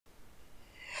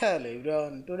Hello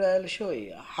everyone, today I'll show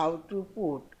you how to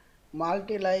put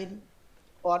multi-line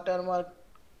watermark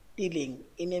tiling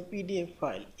in a PDF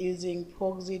file using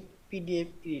Foxit PDF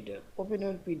Editor. Open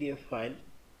your PDF file.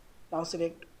 Now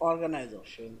select Organize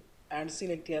option and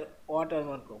select your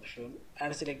watermark option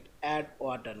and select Add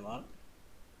watermark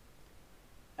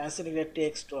and select a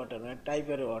text watermark. Type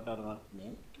your watermark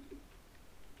name.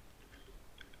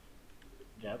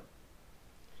 Yep.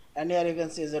 And here you can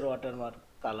see the watermark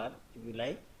color if you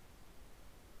like,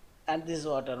 and this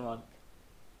watermark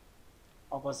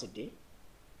opacity.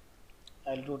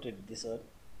 I'll rotate this one,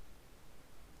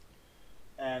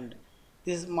 and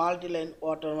this multi-line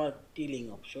watermark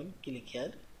tiling option, click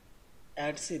here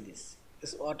and see this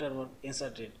watermark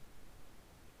inserted.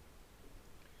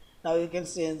 Now you can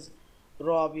change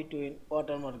row between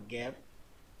watermark gap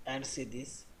and see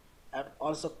this, and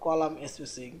also column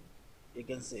spacing you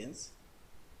can change,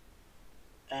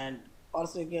 and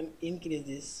also you can increase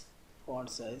this font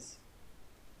size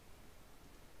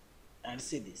and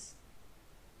see this,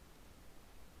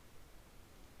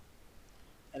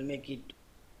 and make it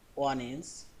 1 inch,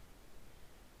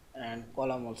 and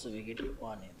column also make it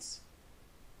 1 inch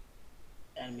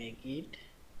and make it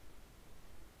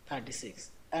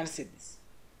 36 and see this,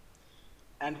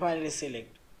 and finally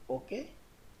select OK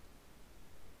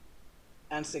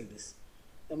and check this.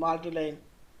 The multi-line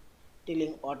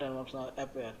tiling watermarks now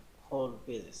appear whole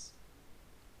pages.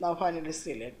 Now finally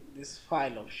select this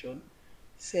file option,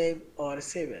 save or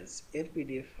save as a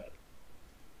PDF file.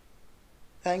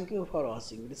 Thank you for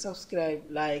watching. Please subscribe,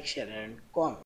 like, share and comment.